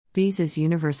Visa's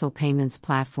Universal Payments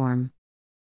Platform.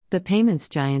 The payments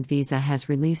giant Visa has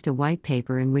released a white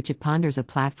paper in which it ponders a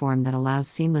platform that allows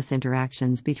seamless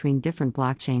interactions between different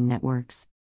blockchain networks.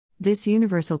 This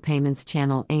universal payments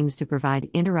channel aims to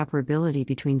provide interoperability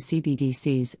between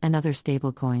CBDCs and other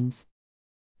stablecoins.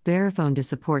 Verifone to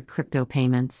support crypto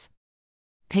payments.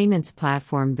 Payments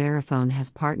platform Verifone has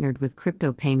partnered with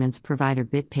crypto payments provider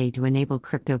BitPay to enable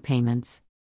crypto payments.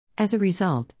 As a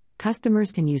result,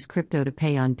 customers can use crypto to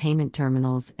pay on payment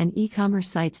terminals and e-commerce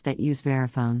sites that use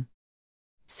Verifone.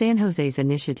 San Jose's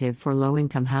initiative for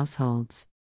low-income households.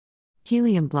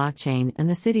 Helium Blockchain and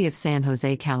the City of San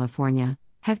Jose, California,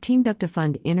 have teamed up to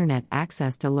fund internet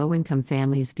access to low-income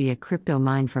families via crypto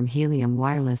mined from Helium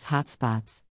wireless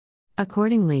hotspots.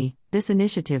 Accordingly, this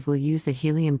initiative will use the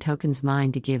Helium tokens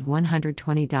mined to give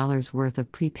 $120 worth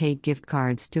of prepaid gift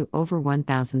cards to over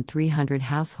 1,300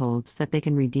 households that they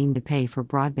can redeem to pay for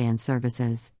broadband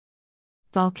services.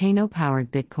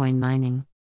 Volcano-powered Bitcoin mining.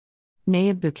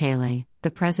 Nayib Bukele,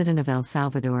 the president of El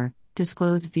Salvador,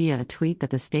 disclosed via a tweet that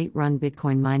the state-run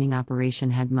Bitcoin mining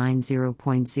operation had mined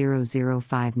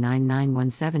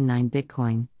 0.0059917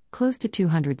 Bitcoin, close to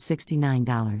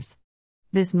 $269.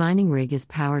 This mining rig is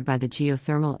powered by the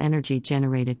geothermal energy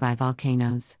generated by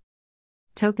volcanoes.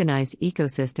 Tokenized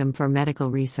ecosystem for medical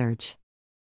research.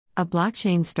 A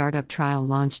blockchain startup trial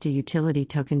launched a utility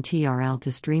token TRL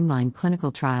to streamline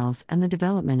clinical trials and the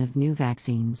development of new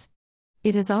vaccines.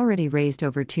 It has already raised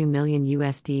over $2 million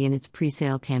in its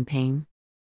pre-sale campaign.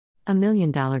 $1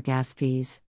 million gas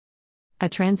fees. A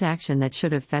transaction that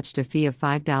should have fetched a fee of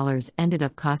 $5 ended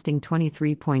up costing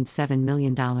 $23.7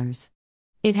 million.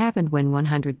 It happened when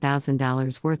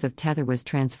 $100,000 worth of Tether was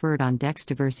transferred on DEX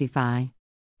Diversify.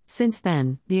 Since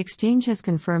then, the exchange has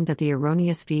confirmed that the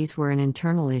erroneous fees were an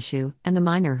internal issue, and the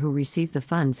miner who received the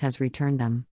funds has returned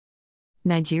them.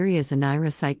 Nigeria's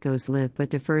eNaira site goes live but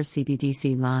defers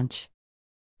CBDC launch.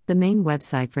 The main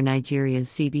website for Nigeria's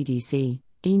CBDC,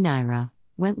 eNaira,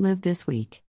 went live this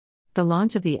week. The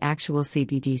launch of the actual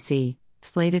CBDC,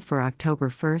 slated for October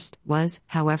 1st, was,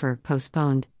 however,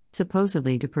 postponed,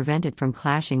 supposedly to prevent it from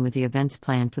clashing with the events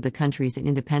planned for the country's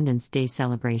Independence Day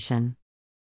celebration.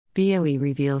 BOE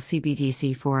reveals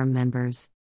CBDC Forum members.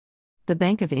 The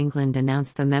Bank of England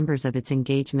announced the members of its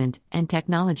Engagement and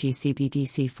Technology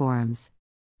CBDC forums.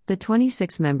 The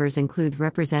 26 members include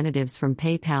representatives from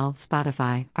PayPal,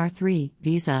 Spotify, R3,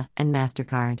 Visa, and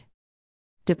MasterCard.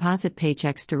 Deposit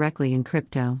paychecks directly in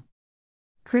crypto.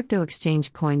 Crypto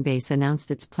exchange Coinbase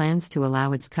announced its plans to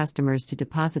allow its customers to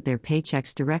deposit their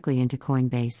paychecks directly into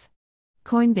Coinbase.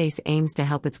 Coinbase aims to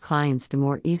help its clients to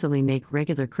more easily make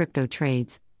regular crypto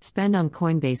trades, spend on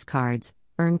Coinbase cards,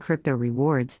 earn crypto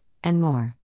rewards, and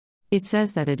more. It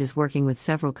says that it is working with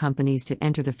several companies to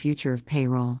enter the future of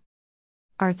payroll.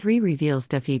 R3 reveals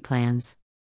DeFi plans.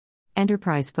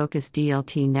 Enterprise-focused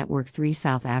DLT Network 3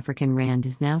 South African Rand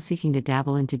is now seeking to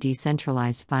dabble into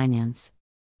decentralized finance.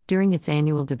 During its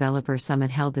annual developer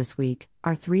summit held this week,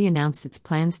 R3 announced its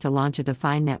plans to launch a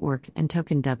DeFi network and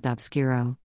token dubbed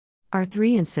Obscuro.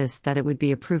 R3 insists that it would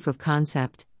be a proof of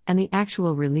concept, and the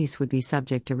actual release would be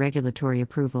subject to regulatory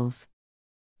approvals.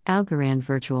 Algorand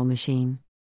Virtual Machine.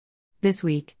 This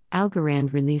week,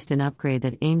 Algorand released an upgrade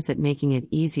that aims at making it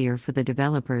easier for the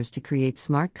developers to create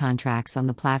smart contracts on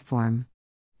the platform.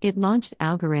 It launched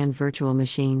Algorand Virtual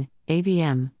Machine,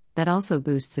 AVM, that also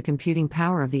boosts the computing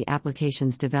power of the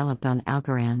applications developed on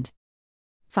Algorand.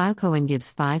 Filecoin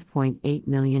gives $5.8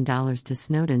 million to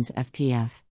Snowden's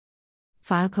FPF.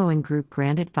 Filecoin Group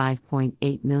granted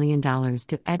 $5.8 million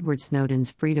to Edward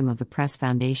Snowden's Freedom of the Press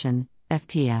Foundation,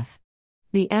 FPF.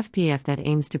 The FPF that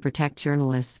aims to protect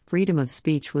journalists' freedom of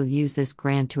speech will use this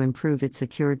grant to improve its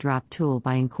secure drop tool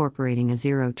by incorporating a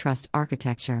zero-trust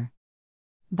architecture.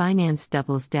 Binance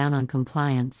doubles down on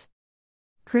compliance.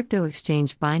 Crypto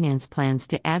exchange Binance plans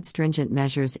to add stringent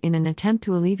measures in an attempt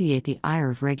to alleviate the ire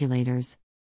of regulators.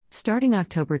 Starting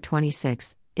October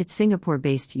 26, its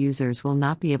Singapore-based users will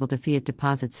not be able to fiat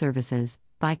deposit services,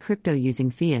 buy crypto using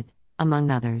fiat,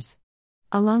 among others.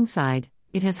 Alongside,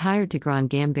 it has hired Tigran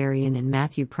Gambarian and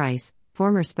Matthew Price,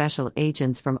 former special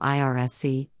agents from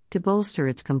IRSC, to bolster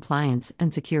its compliance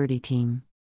and security team.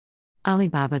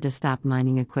 Alibaba to stop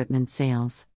mining equipment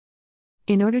sales.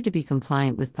 In order to be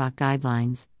compliant with POC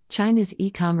guidelines, China's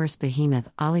e-commerce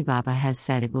behemoth Alibaba has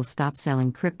said it will stop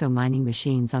selling crypto mining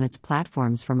machines on its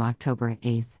platforms from October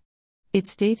 8. It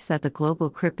states that the global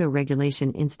crypto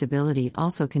regulation instability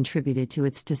also contributed to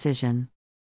its decision.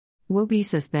 Huobi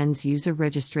suspends user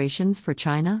registrations for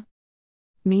China?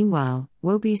 Meanwhile,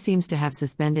 Huobi seems to have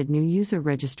suspended new user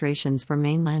registrations for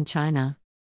mainland China.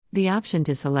 The option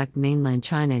to select mainland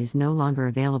China is no longer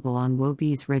available on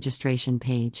Wobi's registration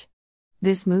page.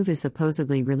 This move is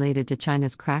supposedly related to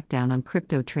China's crackdown on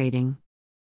crypto trading.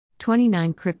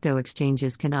 29 crypto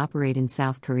exchanges can operate in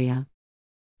South Korea.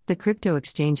 The crypto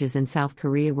exchanges in South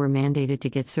Korea were mandated to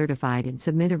get certified and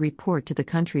submit a report to the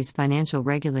country's financial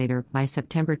regulator by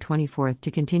September 24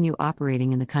 to continue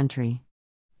operating in the country.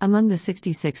 Among the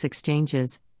 66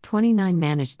 exchanges, 29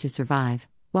 managed to survive,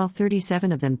 while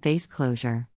 37 of them face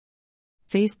closure.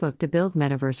 Facebook to build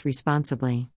metaverse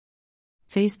responsibly.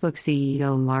 Facebook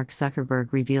CEO Mark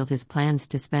Zuckerberg revealed his plans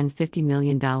to spend $50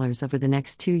 million over the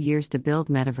next 2 years to build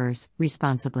metaverse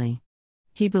responsibly.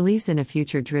 He believes in a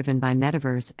future driven by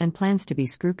metaverse and plans to be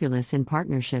scrupulous in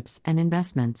partnerships and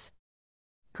investments.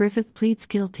 Griffith pleads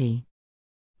guilty.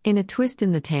 In a twist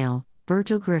in the tale,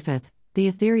 Virgil Griffith,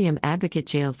 the Ethereum advocate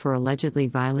jailed for allegedly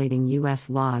violating U.S.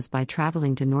 laws by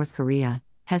traveling to North Korea,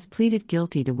 has pleaded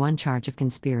guilty to one charge of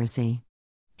conspiracy.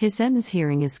 His sentence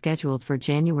hearing is scheduled for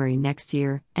January next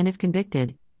year, and if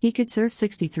convicted, he could serve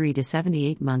 63 to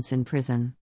 78 months in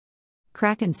prison.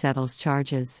 Kraken settles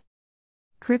charges.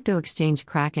 Crypto exchange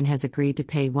Kraken has agreed to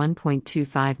pay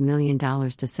 $1.25 million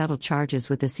to settle charges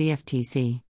with the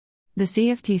CFTC. The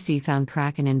CFTC found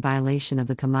Kraken in violation of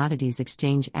the Commodities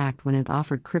Exchange Act when it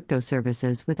offered crypto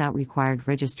services without required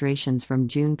registrations from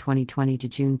June 2020 to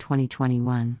June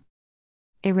 2021.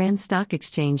 Iran Stock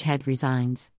Exchange head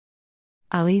resigns.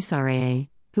 Ali Saree,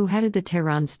 who headed the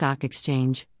Tehran Stock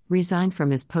Exchange, resigned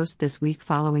from his post this week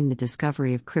following the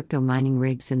discovery of crypto mining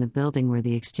rigs in the building where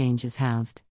the exchange is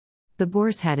housed. The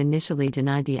bourse had initially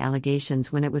denied the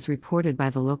allegations when it was reported by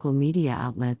the local media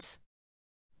outlets.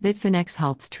 Bitfinex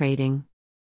halts trading.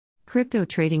 Crypto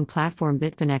trading platform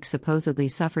Bitfinex supposedly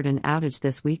suffered an outage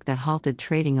this week that halted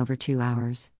trading over 2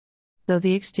 hours. Though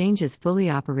the exchange is fully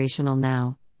operational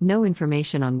now, no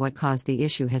information on what caused the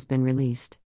issue has been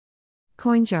released.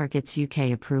 CoinJar gets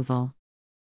UK approval.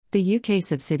 The UK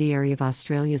subsidiary of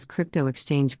Australia's crypto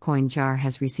exchange CoinJar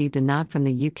has received a nod from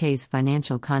the UK's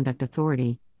Financial Conduct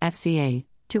Authority, FCA,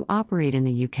 to operate in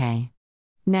the UK.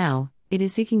 Now, it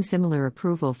is seeking similar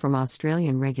approval from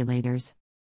Australian regulators.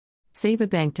 SEBA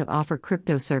Bank to offer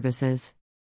crypto services.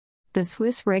 The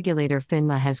Swiss regulator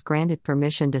FINMA has granted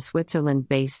permission to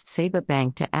Switzerland-based SEBA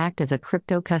Bank to act as a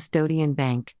crypto custodian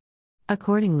bank.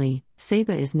 Accordingly,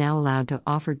 SEBA is now allowed to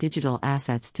offer digital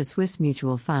assets to Swiss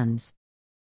mutual funds.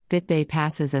 BitBay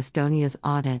passes Estonia's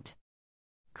audit.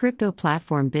 Crypto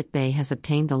platform BitBay has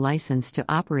obtained the license to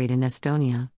operate in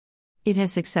Estonia. It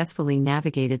has successfully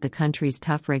navigated the country's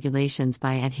tough regulations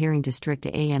by adhering to strict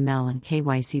AML and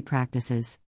KYC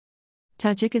practices.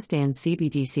 Tajikistan's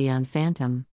CBDC on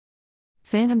Phantom.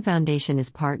 Phantom Foundation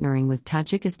is partnering with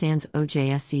Tajikistan's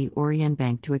OJSC Orient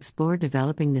Bank to explore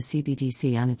developing the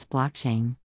CBDC on its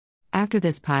blockchain. After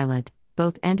this pilot,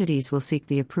 both entities will seek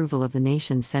the approval of the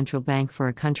nation's central bank for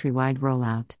a countrywide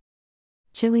rollout.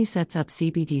 Chile sets up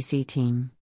CBDC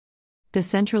team. The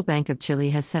Central Bank of Chile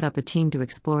has set up a team to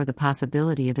explore the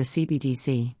possibility of a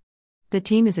CBDC. The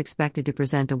team is expected to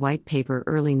present a white paper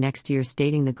early next year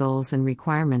stating the goals and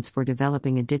requirements for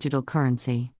developing a digital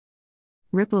currency.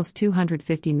 Ripple's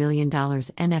 $250 million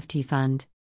NFT fund.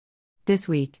 This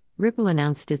week, Ripple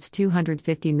announced its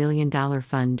 $250 million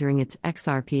fund during its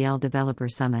XRPL Developer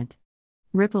Summit.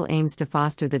 Ripple aims to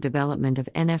foster the development of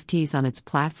NFTs on its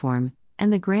platform,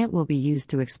 and the grant will be used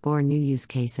to explore new use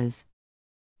cases.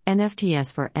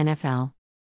 NFTs for NFL.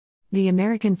 The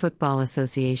American Football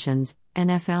Associations,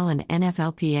 NFL and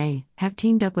NFLPA, have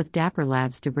teamed up with Dapper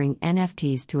Labs to bring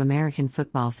NFTs to American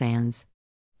football fans.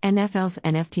 NFL's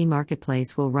NFT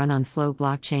marketplace will run on Flow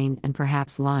blockchain and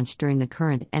perhaps launch during the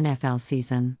current NFL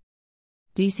season.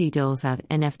 DC doles out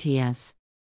NFTs.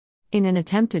 In an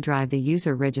attempt to drive the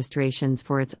user registrations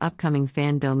for its upcoming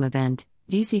Fandom event,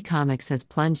 DC Comics has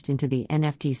plunged into the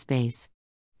NFT space.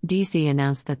 DC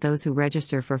announced that those who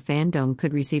register for Fandom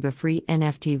could receive a free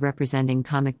NFT representing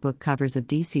comic book covers of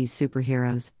DC's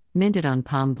superheroes, minted on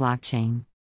Palm blockchain.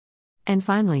 And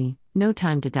finally, No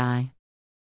Time to Die.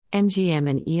 MGM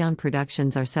and Eon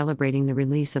Productions are celebrating the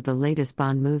release of the latest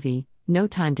Bond movie, No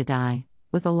Time to Die,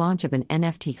 with the launch of an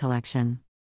NFT collection.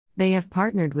 They have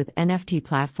partnered with NFT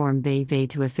platform Vevey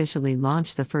to officially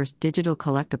launch the first digital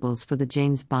collectibles for the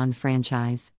James Bond franchise.